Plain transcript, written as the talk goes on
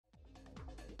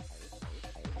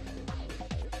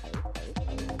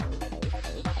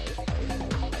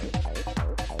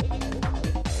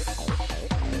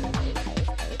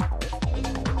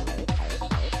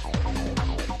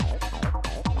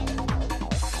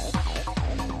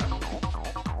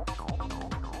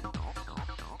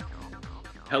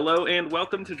Hello and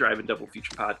welcome to Drive and Double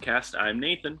Feature Podcast. I'm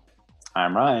Nathan.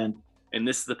 I'm Ryan. And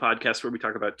this is the podcast where we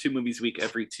talk about 2 movies a week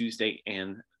every Tuesday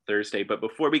and Thursday. But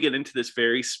before we get into this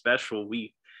very special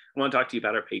week, I want to talk to you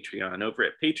about our Patreon. Over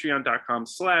at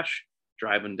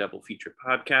patreon.com/Drive and Double Feature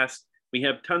Podcast, we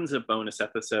have tons of bonus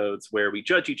episodes where we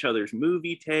judge each other's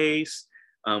movie tastes.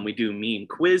 We do mean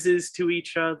quizzes to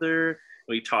each other.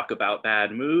 We talk about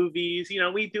bad movies.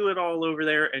 We do it all over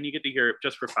there, and you get to hear it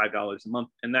just for $5 a month,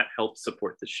 and that helps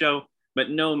support the show.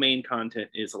 But no main content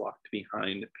is locked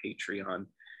behind Patreon.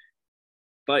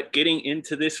 But getting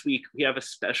into this week, we have a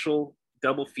special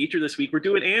double feature this week. We're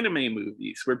doing anime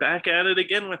movies. We're back at it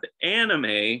again with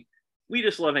anime. We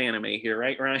just love anime here,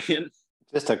 right, Ryan?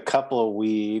 Just a couple of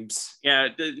weebs. Yeah,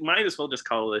 might as well just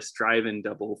call this Drive-In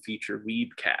Double Feature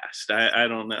Weebcast. I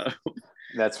don't know.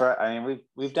 That's right. I mean,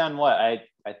 we've done what? I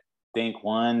think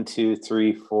 1, 2,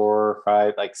 3, 4,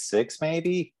 5, like 6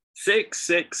 maybe? Six.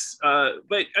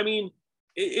 But I mean,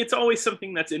 it's always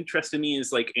something that's interesting me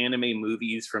is like anime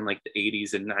movies from like the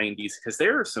 80s and 90s, because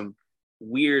there are some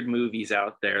weird movies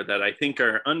out there that I think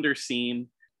are underseen.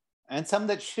 And some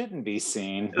that shouldn't be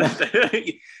seen.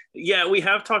 Yeah, we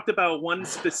have talked about one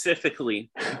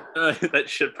specifically that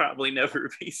should probably never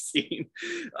be seen.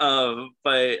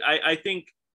 But I think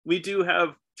we do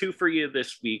have 2 for you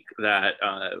this week that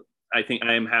I think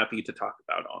I am happy to talk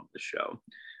about on the show.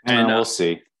 And we'll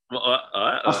see.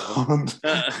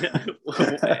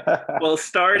 Well,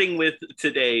 starting with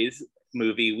today's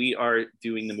movie, we are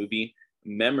doing the movie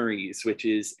Memories, which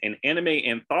is an anime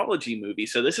anthology movie.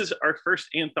 So this is our first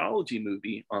anthology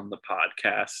movie on the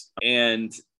podcast,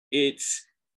 and it's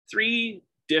 3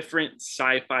 different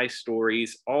sci-fi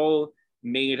stories, all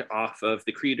made off of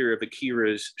the creator of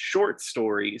Akira's short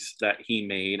stories that he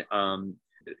made,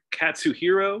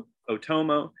 Katsuhiro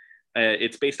Otomo.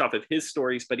 It's based off of his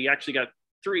stories, but he actually got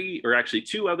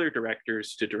 2 other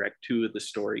directors to direct 2 of the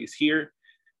stories here.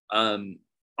 All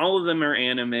of them are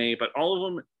anime, but all of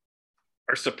them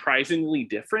are surprisingly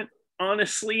different,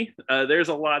 honestly. There's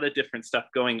a lot of different stuff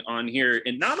going on here,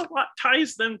 and not a lot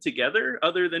ties them together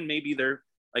other than maybe they're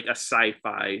like a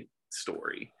sci-fi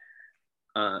story.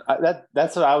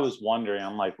 That's what I was wondering.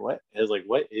 I'm like, what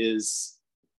is,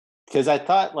 because I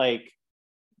thought like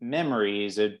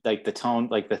memories, or like the tone,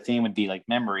 like the theme would be like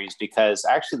memories, because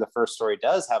actually the first story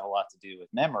does have a lot to do with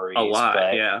memories. A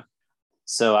lot, yeah.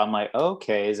 So I'm like,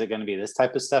 okay, is it going to be this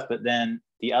type of stuff? But then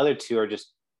the other 2 are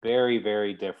just very,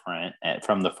 very different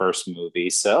from the first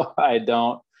movie. So I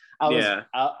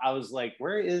was like,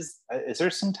 is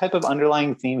there some type of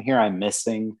underlying theme here I'm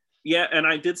missing? Yeah, and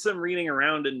I did some reading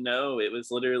around, and no, it was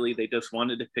literally they just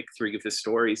wanted to pick 3 of his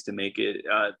stories to make it.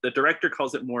 The director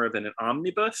calls it more of an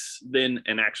omnibus than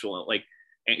an actual, like,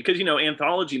 because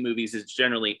anthology movies is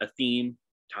generally a theme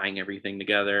tying everything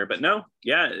together. But no,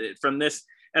 yeah, from this,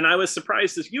 and I was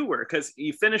surprised as you were, because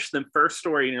you finished the first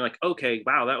story and you're like, okay,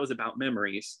 wow, that was about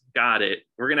memories. Got it.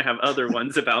 We're gonna have other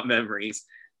ones about memories.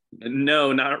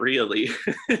 No, not really.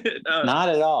 Not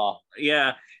at all.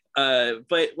 Yeah,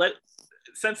 but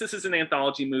since this is an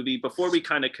anthology movie, before we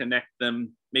kind of connect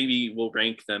them, maybe we'll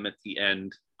rank them at the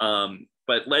end.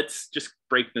 But let's just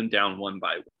break them down one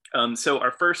by one. So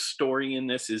our first story in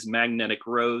this is Magnetic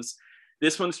Rose.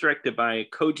 This one's directed by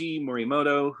Koji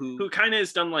Morimoto, who kind of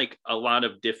has done like a lot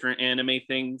of different anime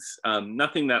things.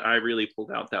 Nothing that I really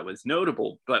pulled out that was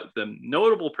notable, but the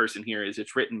notable person here is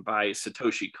it's written by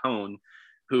Satoshi Kon,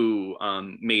 who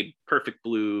made Perfect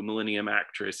Blue, Millennium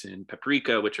Actress, and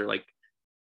Paprika, which are like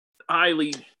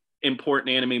highly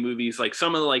important anime movies, like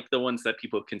some of like the ones that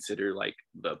people consider like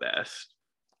the best.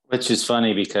 Which is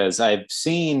funny because I've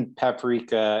seen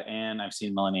Paprika and I've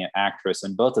seen Millennium Actress,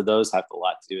 and both of those have a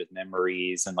lot to do with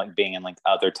memories and like being in like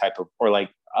other type of, or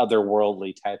like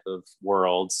otherworldly type of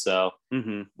worlds. So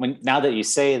now that you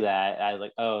say that, I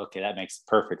like, oh, okay, that makes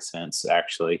perfect sense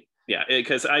actually. Yeah,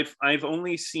 because I've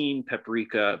only seen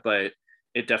Paprika, but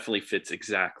it definitely fits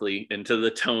exactly into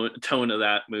the tone of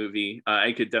that movie.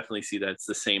 I could definitely see that it's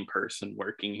the same person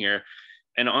working here.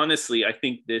 And honestly, I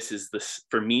think this is the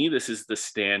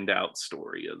standout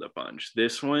story of the bunch.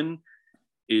 This one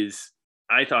I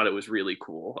thought it was really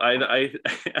cool. I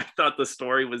thought the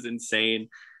story was insane.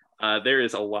 There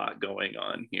is a lot going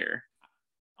on here.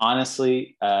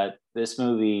 Honestly, this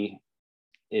movie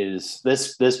is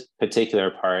this particular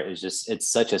part is just, it's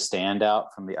such a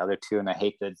standout from the other 2, and I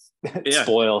hate to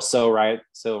spoil so right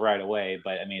away,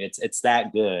 but I mean it's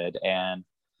that good. And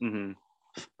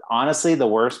honestly, the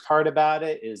worst part about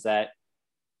it is that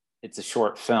it's a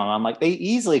short film. I'm like, they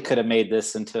easily could have made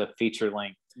this into a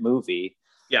feature-length movie.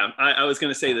 Yeah, I was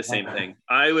going to say the same thing.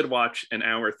 I would watch an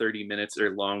hour, 30 minutes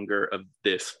or longer of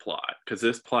this plot, because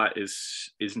this plot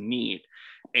is neat.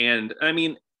 And I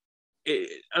mean,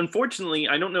 unfortunately,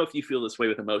 I don't know if you feel this way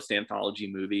with the most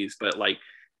anthology movies, but like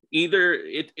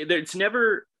it's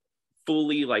never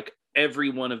fully like every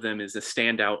one of them is a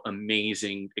standout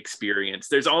amazing experience.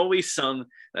 There's always some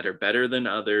that are better than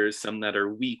others, some that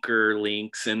are weaker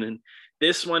links, and then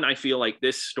this one, I feel like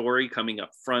this story coming up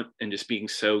front and just being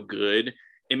so good,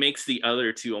 it makes the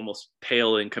other two almost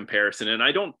pale in comparison. And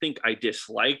I don't think I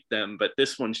dislike them, but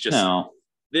this one's just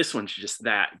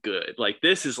that good. Like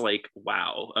this is like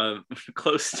wow,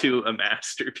 close to a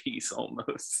masterpiece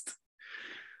almost.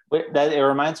 That it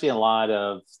reminds me a lot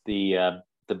of the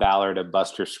Ballad of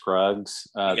Buster Scruggs,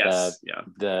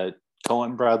 the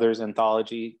Coen Brothers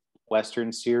anthology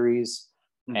Western series,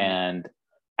 and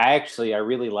I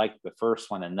really liked the first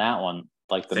one, and that one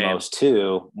like the most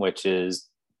too, which is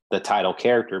the title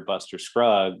character Buster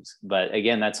Scruggs. But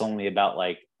again, that's only about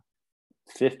like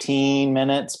 15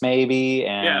 minutes maybe,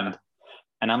 and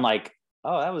I'm like,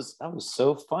 oh, that was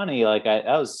so funny, like that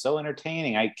was so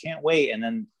entertaining, I can't wait. And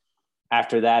then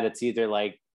after that, it's either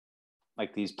like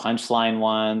these punchline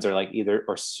ones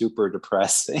or super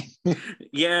depressing.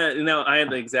 Yeah, no, I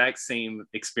had the exact same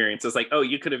experience. It's like, oh,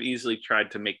 you could have easily tried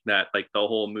to make that like the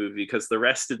whole movie, because the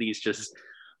rest of these just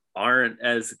aren't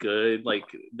as good. Like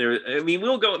I mean,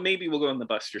 we'll go in the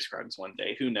Buster Scruggs one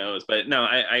day, who knows. But no,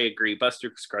 I agree,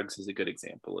 Buster Scruggs is a good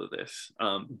example of this.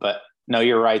 But no,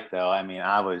 you're right though. I mean,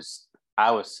 I was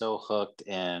so hooked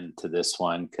into this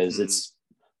one because it's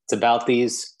about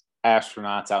these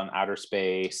astronauts out in outer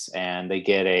space, and they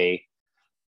get a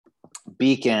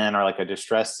beacon or like a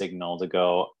distress signal to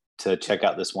go to check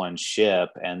out this one ship.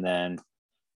 And then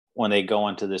when they go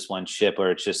into this one ship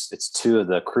where it's two of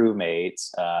the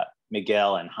crewmates,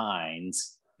 Miguel and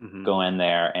Hines, go in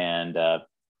there, and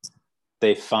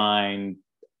they find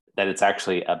that it's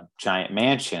actually a giant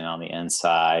mansion on the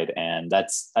inside. And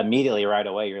that's immediately right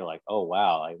away you're like, oh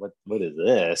wow, like what is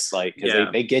this, like,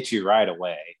 because they get you right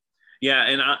away. Yeah,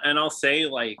 and I'll say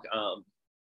like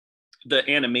the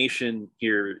animation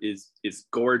here is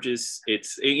gorgeous.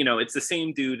 It's it's the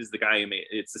same dude as the guy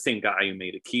who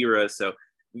made Akira, so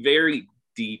very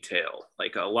detailed,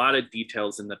 like a lot of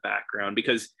details in the background,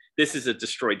 because this is a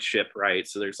destroyed ship, right?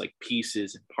 So there's like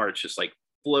pieces and parts just like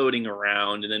floating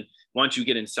around, and then once you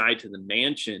get inside to the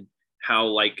mansion, how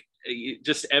like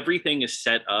just everything is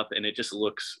set up, and it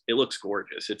looks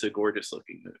gorgeous. It's a gorgeous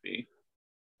looking movie.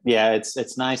 Yeah,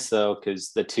 it's nice though,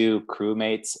 because the two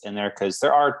crewmates in there, because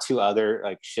there are two other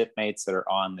like shipmates that are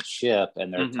on the ship,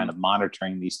 and they're kind of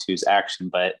monitoring these two's action,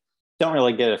 but don't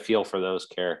really get a feel for those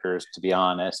characters, to be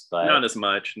honest. But not as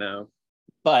much, no.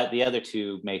 But the other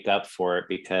two make up for it,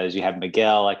 because you have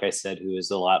Miguel, like I said, who is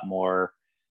a lot more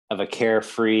of a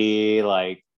carefree,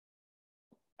 like,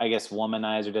 I guess,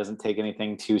 womanizer, doesn't take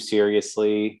anything too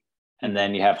seriously. And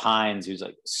then you have Hines, who's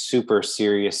like super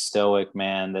serious, stoic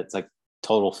man that's like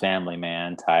total family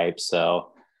man type.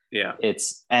 So yeah,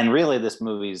 and really this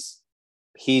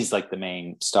he's like the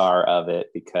main star of it,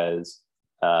 because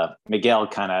Miguel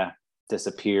kind of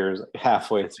disappears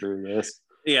halfway through this.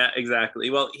 Yeah,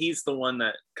 exactly. Well, he's the one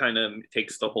that kind of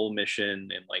takes the whole mission,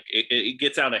 and like it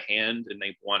gets out of hand, and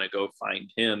they want to go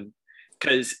find him,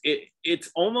 because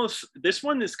it's almost, this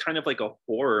one is kind of like a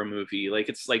horror movie, like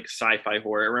it's like sci-fi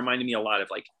horror. It reminded me a lot of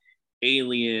like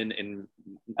Alien and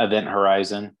Event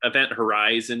Horizon. Event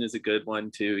Horizon is a good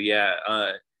one too. Yeah.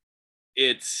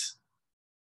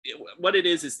 What it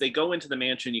is they go into the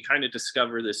mansion, you kind of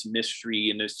discover this mystery,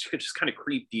 and it's just kind of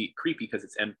creepy because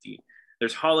it's empty.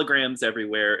 There's holograms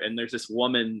everywhere, and there's this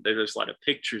woman there's a lot of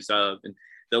pictures of, and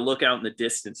they'll look out in the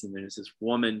distance, and there's this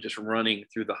woman just running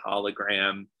through the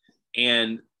hologram.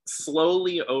 And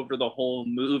slowly over the whole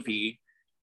movie,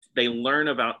 they learn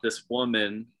about this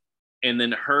woman, and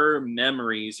then her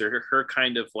memories or her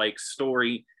kind of like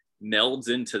story melds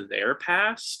into their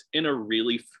past in a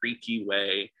really freaky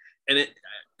way. And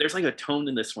there's like a tone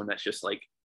in this one that's just like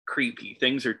creepy.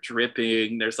 Things are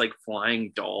dripping, there's like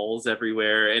flying dolls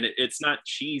everywhere, and it's not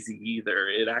cheesy either.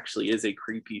 It actually is a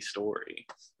creepy story.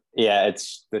 Yeah,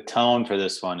 it's the tone for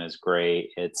this one is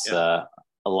great. It's a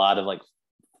lot of like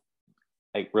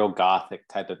real gothic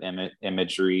type of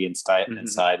imagery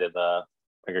inside of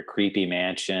like a creepy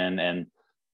mansion, and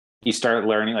you start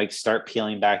learning, like start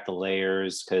peeling back the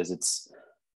layers, because it's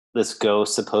this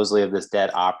ghost supposedly of this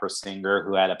dead opera singer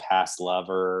who had a past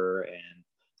lover, and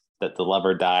that the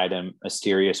lover died in a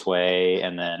mysterious way.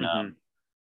 And then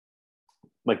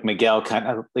like Miguel kind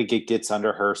of like it gets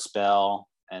under her spell,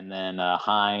 and then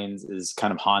Hines is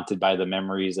kind of haunted by the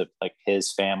memories of like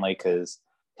his family, because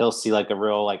he'll see like a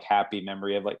real like happy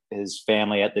memory of like his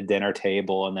family at the dinner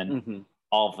table, and then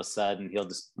all of a sudden he'll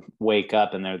just wake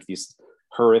up and there's these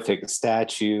horrific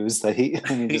statues that he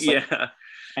and he just yeah.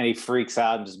 And he freaks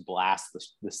out and just blasts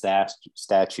the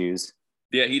statues.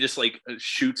 Yeah, he just like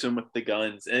shoots him with the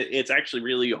guns. It's actually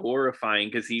really horrifying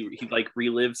because he like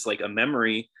relives like a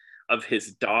memory of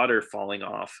his daughter falling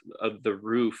off of the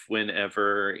roof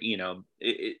whenever, you know,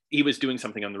 he was doing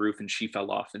something on the roof and she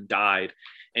fell off and died.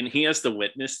 And he has to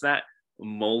witness that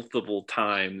multiple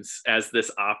times as this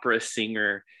opera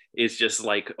singer is just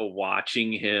like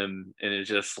watching him, and it's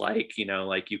just like, you know,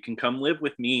 like, you can come live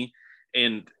with me.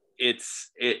 And it's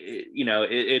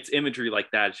imagery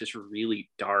like that. It's just really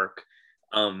dark.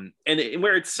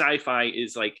 Where it's sci-fi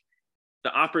is like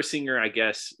the opera singer, I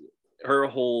guess, her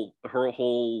whole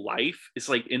life is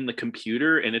like in the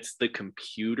computer, and it's the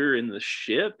computer in the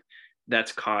ship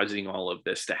that's causing all of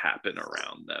this to happen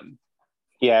around them.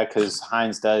 Yeah, because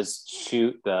Hines does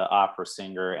shoot the opera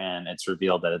singer, and it's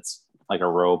revealed that it's like a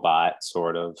robot,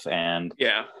 sort of, and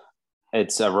yeah,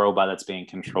 it's a robot that's being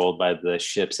controlled by the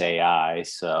ship's AI,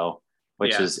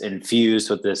 which is infused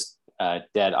with this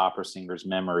dead opera singer's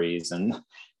memories. And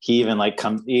he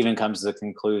even comes to the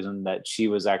conclusion that she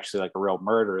was actually like a real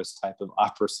murderous type of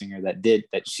opera singer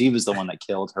that she was the one that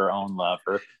killed her own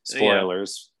lover.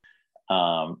 Spoilers.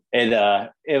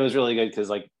 It was really good because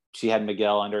like she had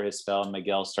Miguel under his spell, and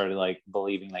Miguel started like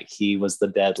believing like he was the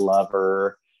dead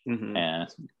lover. Mm-hmm.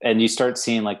 And you start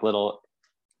seeing like little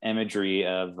imagery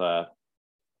of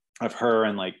her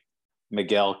and like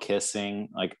Miguel kissing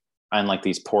like on like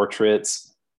these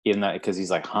portraits, even that because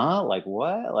he's like, huh, like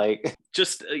what, like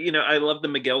just I love the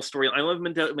Miguel story. I love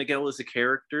Miguel as a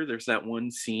character. There's that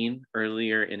one scene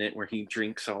earlier in it where he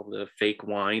drinks all the fake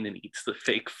wine and eats the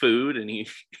fake food, and he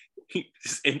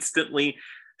just instantly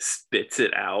spits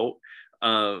it out.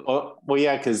 Well,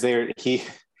 yeah, because they're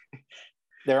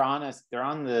on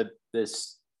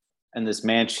this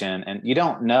mansion, and you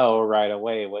don't know right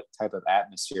away what type of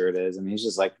atmosphere it is. And he's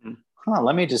just like,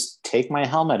 let me just take my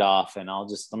helmet off and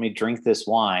let me drink this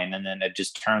wine. And then it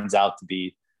just turns out to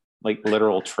be like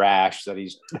literal trash that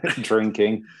he's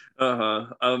drinking.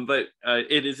 But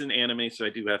it is an anime, so I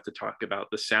do have to talk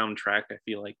about the soundtrack. I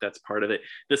feel like that's part of it.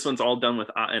 This one's all done with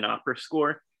an opera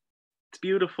score. It's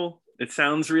beautiful. It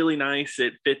sounds really nice.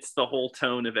 It fits the whole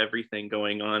tone of everything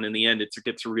going on. In the end, it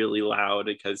gets really loud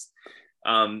because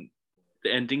the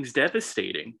ending's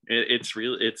devastating. It's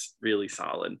really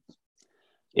solid.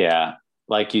 Yeah,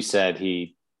 like you said,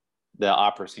 the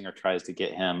opera singer tries to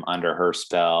get him under her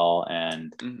spell,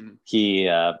 and he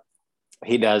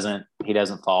doesn't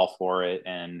fall for it.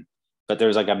 But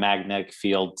there's like a magnetic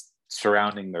field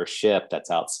surrounding their ship that's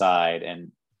outside,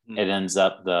 and it ends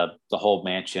up the whole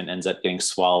mansion ends up getting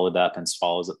swallowed up and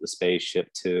swallows up the spaceship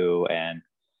too. And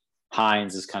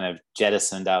Hines is kind of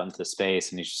jettisoned out into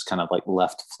space, and he's just kind of like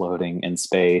left floating in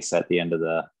space at the end of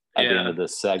the end of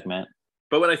this segment.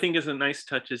 But what I think is a nice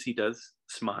touch is he does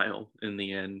smile in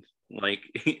the end, like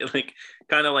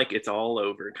kind of like it's all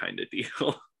over kind of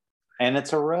deal. And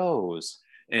it's a rose.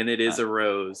 And it is a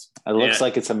rose. It looks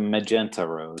like it's a magenta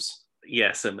rose.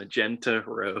 Yes, a magenta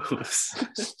rose.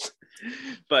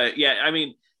 But yeah, I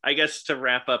mean, I guess to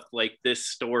wrap up like this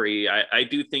story, I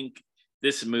do think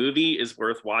this movie is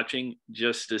worth watching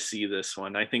just to see this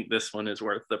one. I think this one is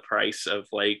worth the price of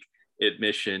like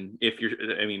admission. If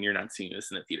you're not seeing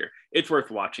this in the theater, it's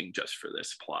worth watching just for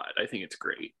this plot. I think it's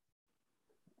great.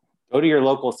 Go to your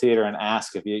local theater and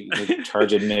ask if you can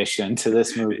charge admission to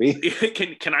this movie.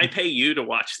 Can I pay you to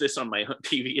watch this on my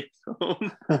TV at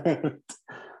home?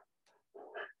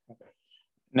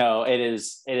 No, it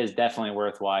is definitely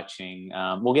worth watching.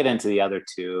 We'll get into the other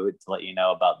two to let you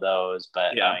know about those,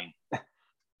 but yeah. I mean,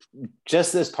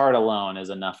 just this part alone is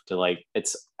enough to like,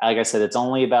 it's like I said, it's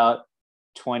only about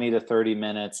 20 to 30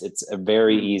 minutes. It's a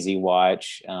very easy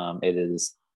watch. It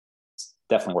is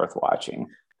definitely worth watching.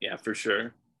 Yeah, for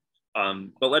sure.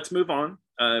 But let's move on.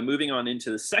 Moving on into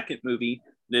the second movie.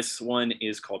 This one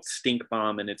is called Stink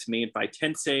Bomb, and it's made by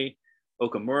Tensei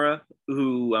Okamura,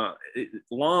 who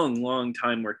long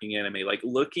time working anime. Like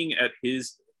looking at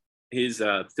his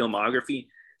filmography,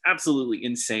 absolutely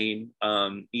insane.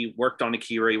 He worked on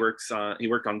Akira. He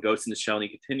worked on Ghost in the Shell, and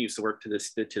he continues to work to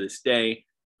this day.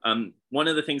 One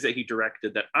of the things that he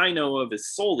directed that I know of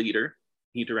is Soul Eater.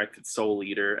 He directed Soul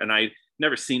Eater, and I've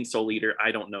never seen Soul Eater.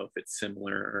 I don't know if it's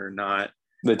similar or not.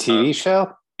 The TV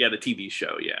show? Yeah, the TV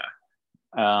show. Yeah.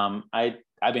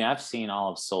 I mean, I've seen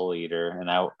all of Soul Eater, and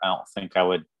I don't think I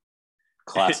would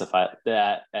classify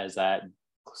that as that.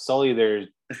 Soul Eater,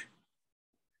 it's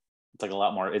like a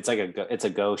lot more. It's like it's a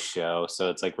ghost show, so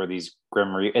it's like where these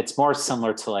it's more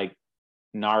similar to like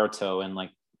Naruto and like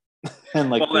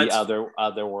the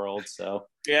other world. So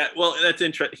Yeah, well, that's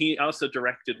interesting. He also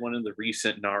directed one of the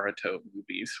recent Naruto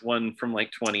movies, one from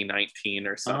like 2019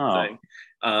 or something.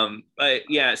 But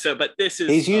yeah, but this is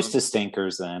he's used to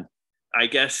stinkers then. I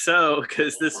guess so,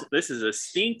 because this is a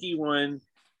stinky one,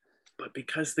 but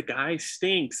because the guy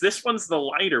stinks, this one's the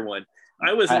lighter one.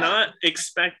 I was not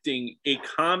expecting a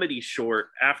comedy short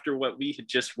after what we had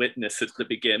just witnessed at the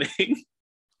beginning.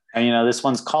 And this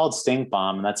one's called Stink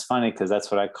Bomb, and that's funny because that's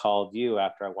what I called you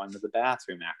after I went to the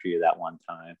bathroom after you that one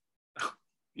time.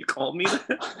 You called me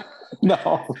that?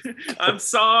 No. I'm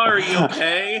sorry,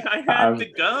 okay? I had to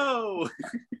go.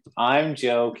 I'm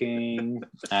joking.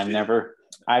 I've never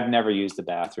used the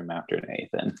bathroom after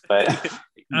Nathan, but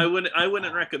I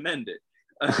wouldn't recommend it.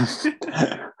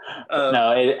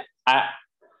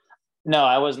 No,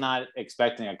 I was not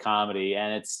expecting a comedy,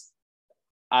 and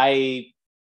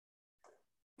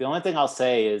the only thing I'll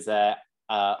say is that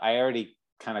I already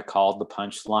kind of called the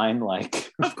punchline,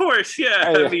 like. Of course,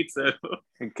 yeah, me too.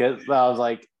 Because I was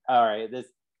like, all right,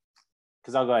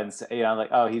 because I'll go ahead and say, like,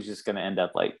 oh, he's just going to end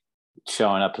up like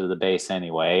showing up to the base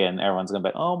anyway, and everyone's going to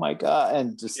be, oh my god,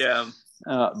 and just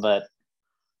but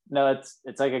no,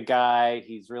 it's like a guy.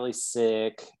 He's really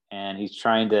sick, and he's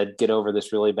trying to get over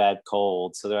this really bad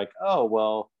cold. So they're like, oh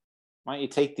well, why don't you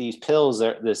take these pills?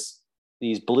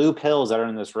 These blue pills that are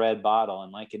in this red bottle,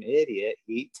 and like an idiot,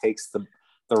 he takes the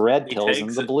red pills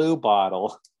in the blue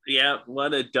bottle. Yeah,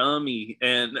 what a dummy.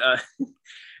 And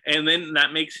then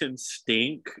that makes him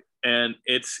stink, and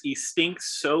he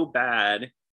stinks so bad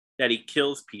that he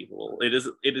kills people. It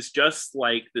is just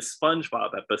like the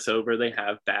SpongeBob episode where they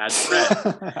have bad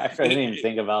breath. I didn't even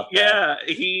think about that. Yeah,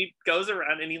 he goes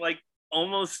around and he like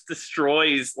almost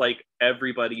destroys like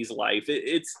everybody's life.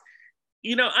 It's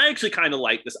I actually kind of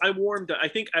like this. I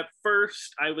think at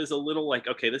first I was a little like,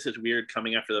 okay, this is weird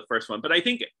coming after the first one. But I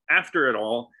think after it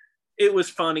all, it was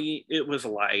funny. It was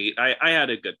light. I had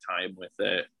a good time with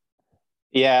it.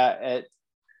 Yeah,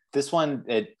 this one,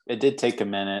 it did take a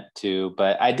minute too.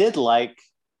 But I did like,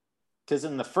 because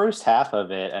in the first half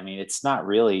of it, I mean, it's not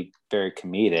really very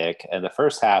comedic. And the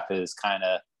first half is kind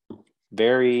of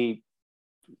very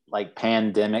like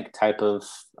pandemic type of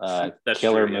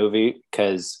killer movie,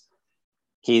 because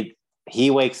he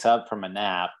wakes up from a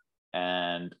nap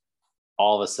and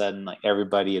all of a sudden like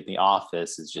everybody in the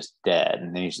office is just dead,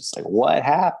 and then he's just like, what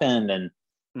happened? And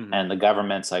and the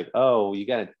government's like, oh, you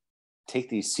got to take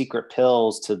these secret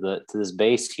pills to this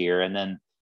base here, and then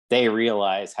they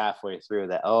realize halfway through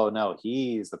that, oh no,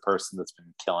 he's the person that's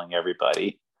been killing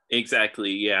everybody.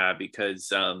 Exactly, yeah,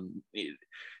 because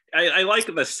I like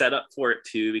the setup for it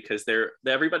too, because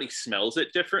everybody smells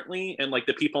it differently, and like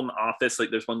the people in the office, like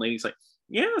there's one lady's like,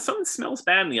 yeah, something smells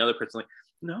bad, and the other person's like,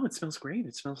 no, it smells great,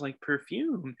 it smells like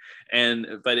perfume,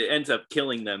 but it ends up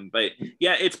killing them. But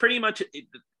yeah, it's pretty much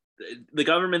the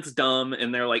government's dumb,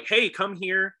 and they're like, hey, come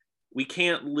here, we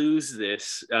can't lose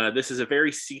this. This is a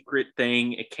very secret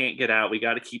thing, it can't get out, we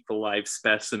got to keep the live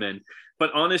specimen.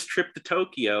 But on his trip to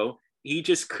Tokyo, he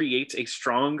just creates a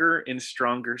stronger and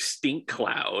stronger stink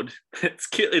cloud.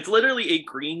 It's literally a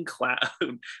green cloud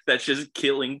that's just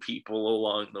killing people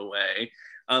along the way.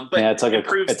 But yeah,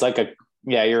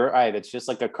 yeah, you're right. It's just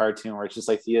like a cartoon where it's just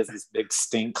like he has this big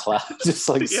stink cloud just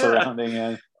like surrounding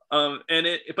him. But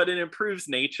it improves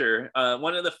nature.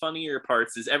 One of the funnier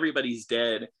parts is everybody's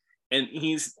dead, and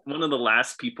he's one of the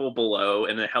last people below,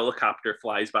 and a helicopter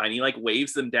flies by, and he like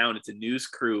waves them down. It's a news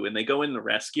crew, and they go in to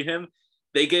rescue him.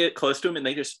 They get close to him and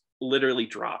they just literally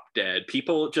drop dead.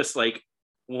 People just like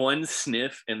one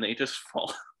sniff and they just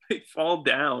fall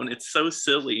down. It's so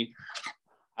silly.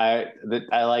 I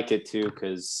like it too,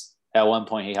 because at one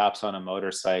point he hops on a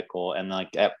motorcycle, and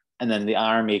then the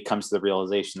army comes to the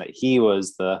realization that he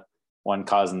was the one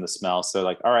causing the smell. So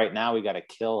like, all right, now we got to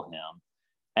kill him.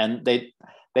 And they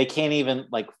can't even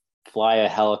like fly a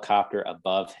helicopter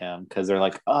above him, because they're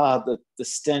like, oh, the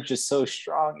stench is so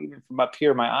strong, even from up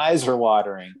here my eyes are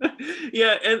watering.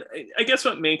 Yeah, and I guess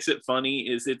what makes it funny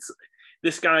is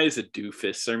this guy is a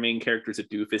doofus. Our main character is a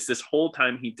doofus. This whole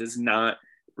time he does not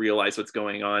realize what's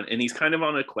going on, and he's kind of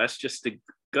on a quest just to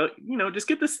go, just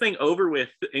get this thing over with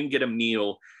and get a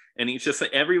meal. And he's just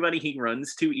like, everybody he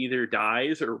runs to either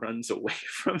dies or runs away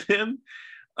from him.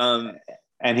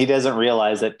 And he doesn't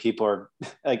realize that people are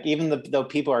like, even though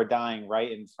people are dying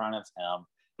right in front of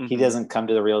him, he doesn't come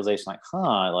to the realization like,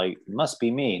 like, it must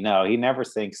be me. No, he never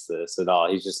thinks this at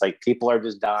all. He's just like, people are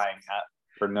just dying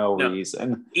for no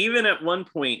reason. Even at one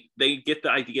point, they get the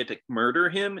idea to murder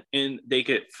him, and they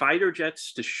get fighter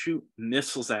jets to shoot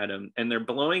missiles at him, and they're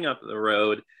blowing up the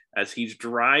road as he's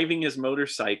driving his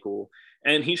motorcycle.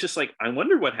 And he's just like, I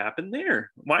wonder what happened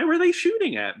there. Why were they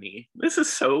shooting at me? This is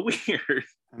so weird.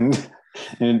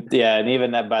 And yeah, and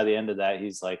even that by the end of that,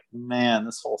 he's like, man,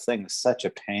 this whole thing is such a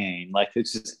pain. Like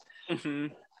it's just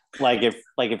like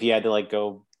if you had to like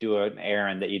go do an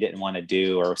errand that you didn't want to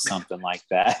do or something like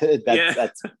that.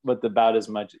 That's with about as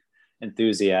much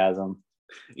enthusiasm.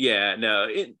 Yeah, no,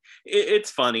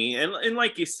 it's funny, and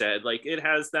like you said, like it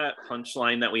has that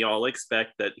punchline that we all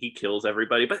expect, that he kills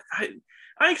everybody. But I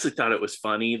actually thought it was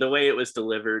funny the way it was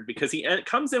delivered, because it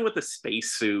comes in with a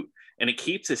spacesuit and it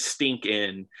keeps his stink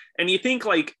in, and you think,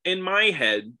 like, in my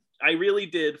head, I really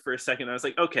did for a second. I was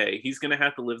like, okay, he's gonna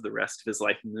have to live the rest of his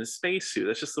life in this spacesuit.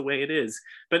 That's just the way it is.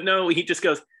 But no, he just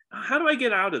goes, how do I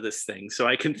get out of this thing so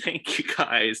I can thank you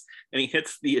guys? And he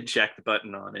hits the eject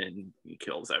button on it and he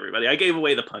kills everybody. I gave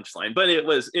away the punchline, but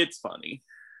it's funny.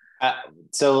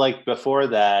 So like before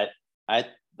that, the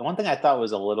one thing I thought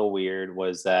was a little weird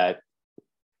was that,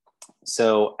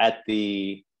 so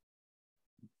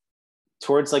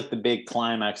towards like the big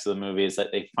climax of the movie is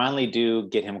that they finally do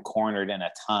get him cornered in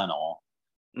a tunnel.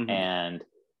 And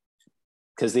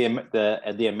because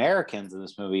the Americans in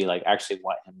this movie like actually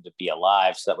want him to be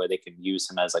alive so that way they can use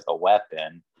him as like a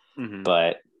weapon.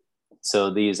 But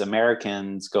so these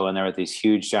Americans go in there with these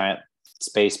huge giant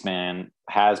spaceman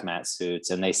hazmat suits,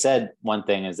 and they said one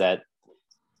thing is that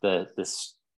the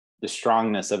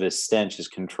strongness of his stench is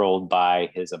controlled by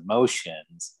his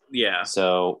emotions. Yeah.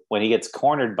 So when he gets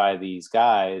cornered by these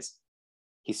guys,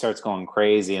 he starts going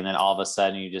crazy, and then all of a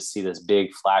sudden you just see this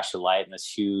big flash of light and this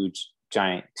huge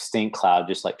giant stink cloud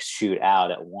just like shoot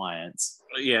out at once.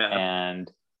 Yeah. And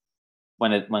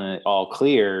when it all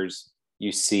clears,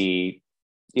 you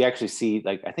actually see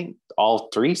like I think all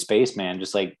three spacemen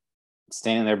just like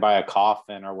standing there by a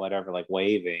coffin or whatever, like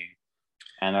waving.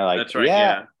 And they're like, that's right,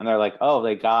 yeah. And they're like, oh,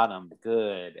 they got him.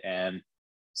 Good. And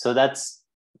so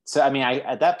I mean,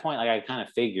 at that point, like I kind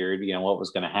of figured, what was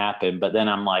going to happen. But then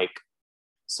I'm like,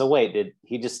 so wait, did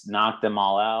he just knock them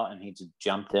all out and he just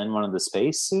jumped in one of the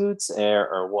spacesuits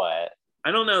or what?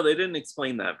 I don't know. They didn't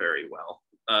explain that very well.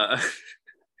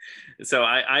 So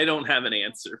I don't have an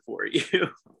answer for you.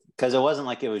 Because it wasn't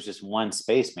like it was just one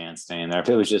spaceman staying there. If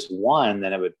it was just one,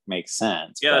 then it would make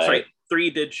sense. Yeah, that's right.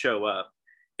 3 did show up.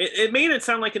 It made it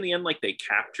sound like in the end, like they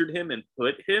captured him and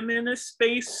put him in a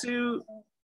spacesuit,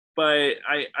 but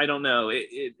I don't know.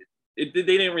 They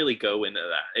didn't really go into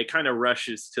that. It kind of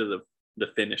rushes to the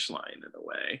finish line in a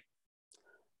way.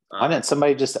 Why didn't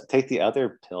somebody just take the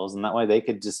other pills, and that way they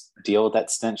could just deal with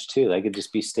that stench too? They could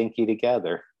just be stinky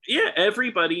together. Yeah,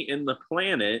 everybody in the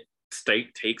planet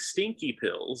takes stinky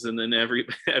pills, and then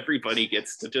everybody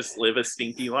gets to just live a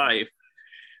stinky life.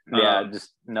 Yeah,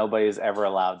 just nobody's ever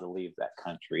allowed to leave that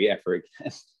country ever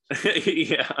again.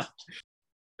 Yeah.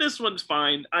 This one's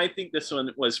fine. I think this one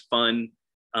was fun.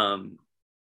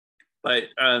 But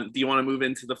do you want to move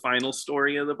into the final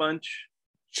story of the bunch?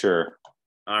 Sure.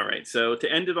 All right. So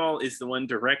to end it all is the one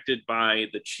directed by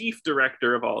the chief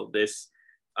director of all of this,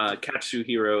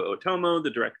 Katsuhiro Otomo, the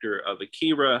director of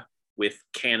Akira, with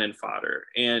Cannon Fodder.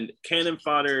 And Cannon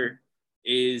Fodder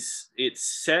it's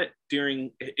set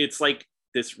during, it's like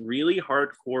this really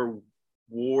hardcore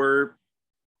war.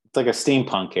 It's like a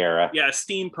steampunk era. Yeah,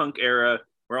 steampunk era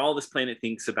where all this planet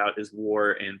thinks about is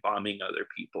war and bombing other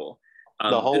people.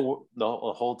 The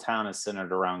whole town is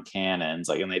centered around cannons,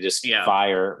 like, and they just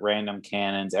fire random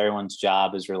cannons. Everyone's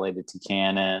job is related to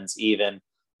cannons. Even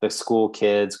the school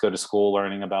kids go to school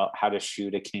learning about how to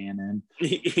shoot a cannon.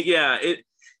 Yeah,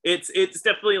 it's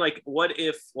definitely like, what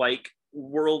if like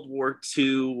World War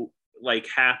II like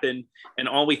happened and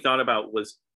all we thought about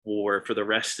was war for the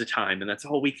rest of the time, and that's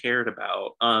all we cared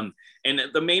about. And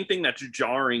the main thing that's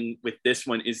jarring with this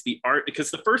one is the art, because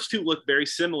the first two look very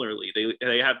similarly.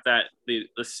 They have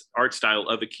this art style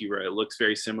of Akira. It looks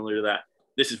very similar to that.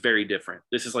 This is very different.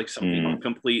 This is like something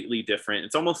completely different.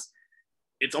 It's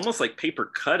almost like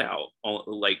paper cutout.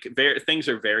 Like things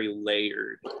are very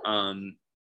layered.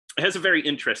 It has a very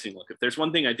interesting look. If there's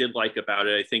one thing I did like about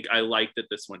it, I think I liked that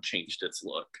this one changed its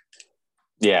look.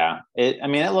 Yeah, it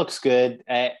looks good.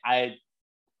 I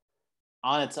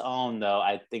on its own though,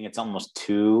 I think it's almost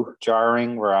too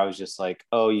jarring. Where I was just like,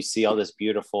 oh, you see all this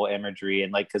beautiful imagery,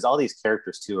 and like, because all these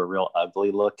characters too are real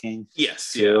ugly looking.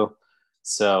 Yes, too. Yeah.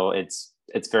 So it's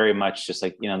very much just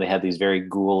like, they have these very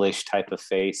ghoulish type of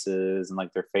faces, and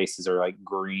like their faces are like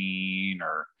green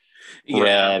or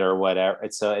red or whatever.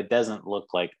 So it doesn't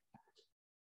look like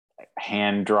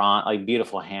hand-drawn, like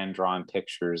beautiful hand-drawn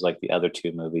pictures like the other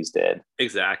two movies did.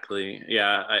 Exactly.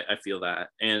 Yeah, I feel that.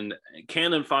 And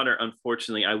Cannon Fodder,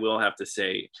 unfortunately, I will have to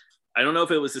say, I don't know if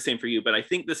it was the same for you, but I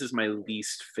think this is my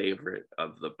least favorite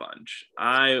of the bunch.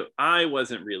 I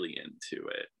wasn't really into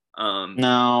it.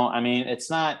 No, I mean, it's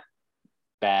not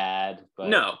bad, but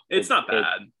no, it's not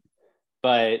bad.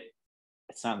 but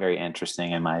it's not very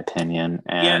interesting in my opinion.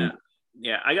 And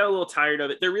I got a little tired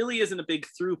of it. There really isn't a big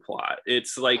through plot.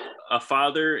 It's like a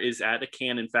father is at a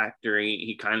cannon factory.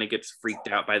 He kind of gets freaked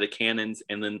out by the cannons,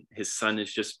 and then his son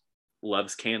is just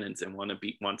loves cannons and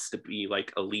wants to be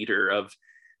like a leader of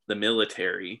the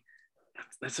military.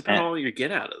 That's about all you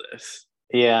get out of this.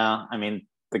 Yeah, I mean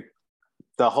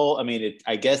the whole. I mean,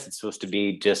 I guess it's supposed to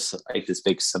be just like this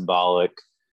big symbolic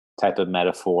type of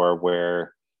metaphor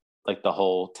where like the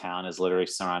whole town is literally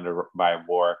surrounded by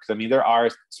war. Because I mean, there are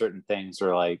certain things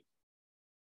where like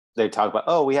they talk about,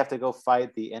 oh, we have to go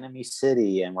fight the enemy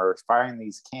city, and we're firing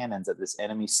these cannons at this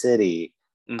enemy city,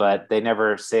 but they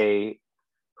never say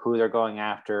who they're going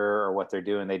after or what they're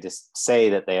doing. They just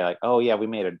say that they like, oh yeah, we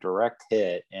made a direct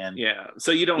hit, and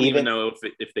so you don't even know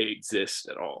if they exist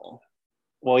at all.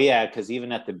 Well, yeah, because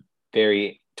even at the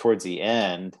towards the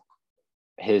end,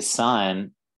 his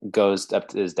son goes up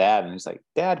to his dad and he's like,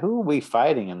 Dad, who are we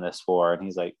fighting in this war? And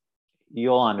he's like,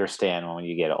 you'll understand when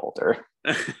you get older.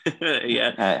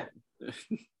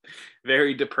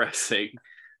 Very depressing.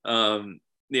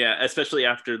 Especially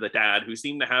after the dad, who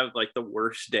seemed to have like the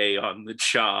worst day on the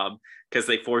job because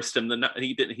they forced him to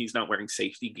he's not wearing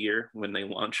safety gear when they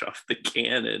launch off the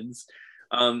cannons.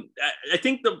 I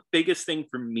think the biggest thing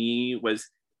for me was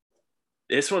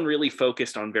this one really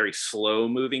focused on very slow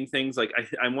moving things. Like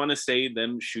I want to say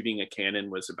them shooting a cannon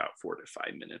was about 4 to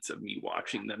 5 minutes of me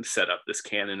watching them set up this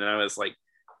cannon. And I was like,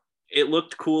 it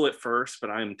looked cool at first, but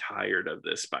I'm tired of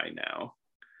this by now.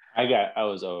 I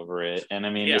was over it. And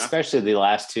I mean, especially the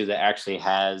last two that actually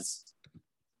has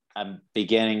a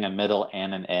beginning, a middle,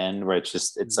 and an end where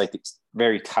it's like it's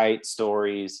very tight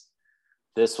stories.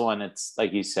 This one, it's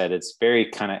like you said, it's very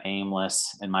kind of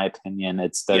aimless in my opinion.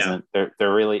 There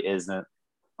really isn't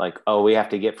like, oh, we have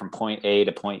to get from point A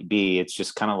to point B. It's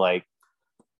just kind of like,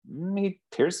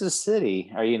 here's the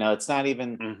city, or it's not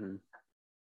even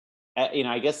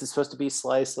I guess it's supposed to be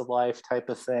slice of life type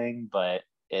of thing, but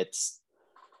it's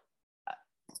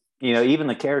even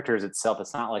the characters itself,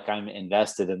 it's not like I'm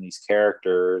invested in these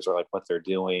characters or like what they're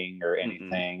doing or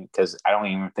anything, because I don't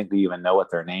even think we even know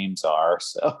what their names are.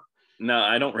 So no,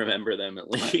 I don't remember them at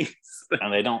least.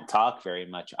 And they don't talk very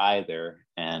much either.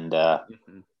 And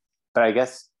but I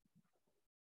guess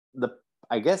the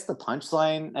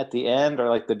punchline at the end, or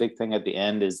like the big thing at the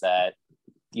end, is that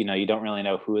you don't really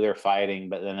know who they're fighting,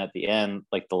 but then at the end,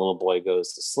 like the little boy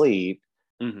goes to sleep,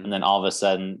 and then all of a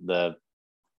sudden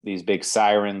these big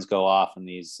sirens go off and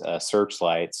these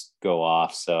searchlights go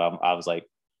off. So I was like,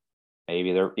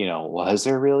 maybe there, was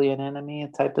there really an enemy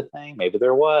type of thing? Maybe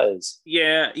there was.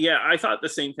 Yeah. I thought the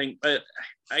same thing, but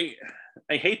I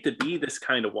hate to be this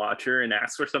kind of watcher and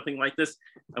ask for something like this.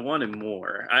 I wanted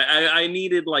more. I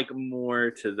needed like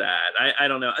more to that. I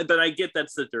don't know, but I get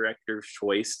that's the director's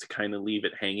choice to kind of leave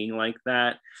it hanging like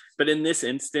that. But in this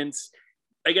instance,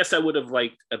 I guess I would have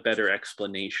liked a better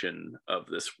explanation of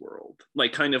this world,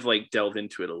 like kind of like delve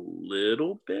into it a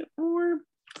little bit more.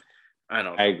 I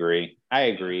don't know. I agree.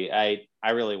 I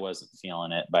really wasn't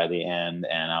feeling it by the end,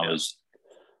 and I was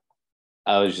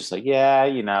just like,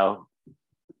 it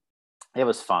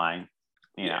was fine.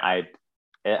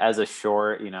 As a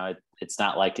short, it's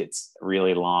not like it's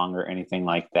really long or anything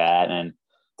like that. And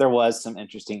there was some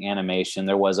interesting animation.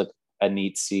 There was a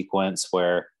neat sequence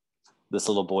where this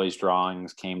little boy's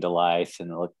drawings came to life,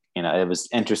 and it was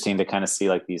interesting to kind of see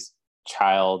like these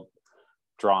child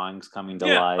drawings coming to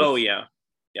life. Oh yeah,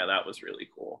 that was really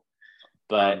cool.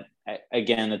 But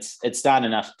again, it's not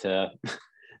enough to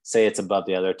say it's above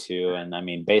the other two. And I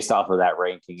mean, based off of that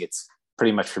ranking, it's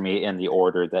pretty much for me in the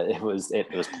order that it was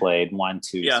played 1,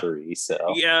 2, 3.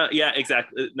 So yeah,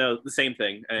 exactly. No, the same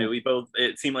thing.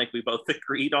 It seemed like we both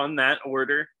agreed on that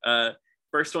order.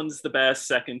 First one's the best,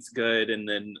 second's good, and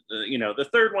then the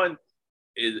third one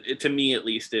is, to me at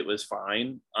least, it was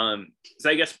fine. So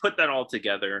I guess put that all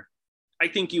together, I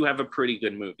think you have a pretty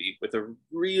good movie with a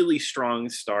really strong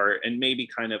start and maybe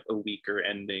kind of a weaker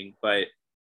ending. But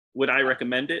would I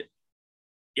recommend it?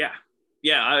 Yeah,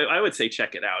 I would say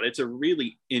check it out. It's a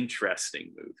really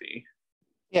interesting movie.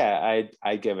 Yeah,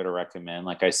 I give it a recommend.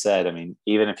 Like I said, I mean,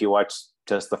 even if you watch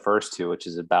just the first two, which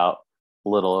is about a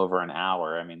little over an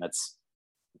hour, I mean, it's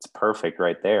perfect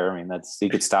right there. I mean, you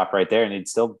could stop right there and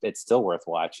it's still worth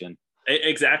watching.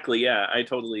 Exactly. Yeah, I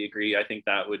totally agree. I think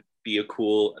that would be a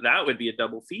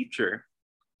double feature.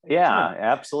 Yeah,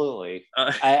 absolutely.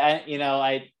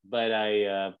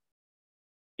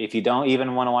 If you don't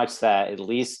even want to watch that, at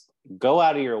least go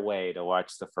out of your way to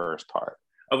watch the first part.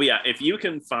 Oh yeah, if you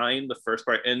can find the first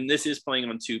part, and this is playing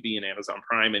on Tubi and Amazon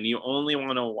Prime, and you only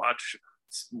want to watch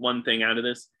one thing out of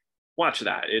this, watch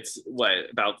that. It's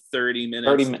about 30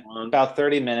 minutes long? About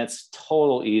 30 minutes,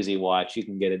 total easy watch. You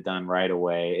can get it done right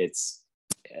away.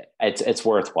 It's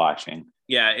worth watching.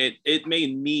 Yeah, it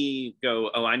made me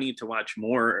go, oh, I need to watch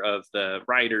more of the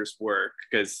writer's work,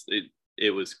 because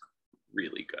it was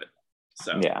really good.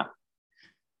 So yeah.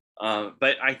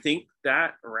 But I think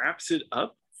that wraps it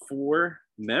up for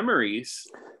Memories.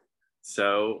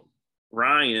 So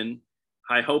Ryan,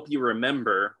 I hope you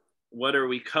remember, what are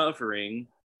we covering?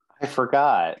 I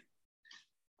forgot.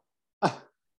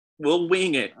 We'll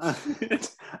wing it.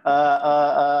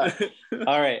 All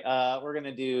right. We're going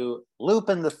to do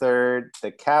Lupin III,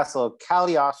 The Castle of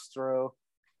Cagliostro.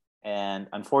 And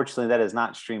unfortunately, that is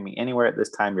not streaming anywhere at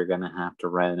this time. You're going to have to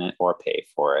rent it or pay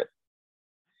for it.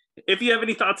 If you have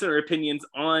any thoughts or opinions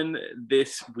on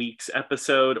this week's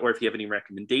episode, or if you have any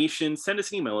recommendations, send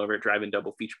us an email over at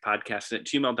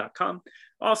drivein-double-feature-podcast@gmail.com.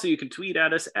 Also, you can tweet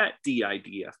at us at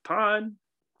DIDFpod.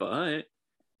 But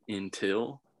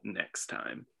until next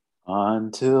time.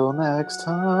 Until next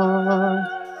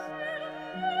time.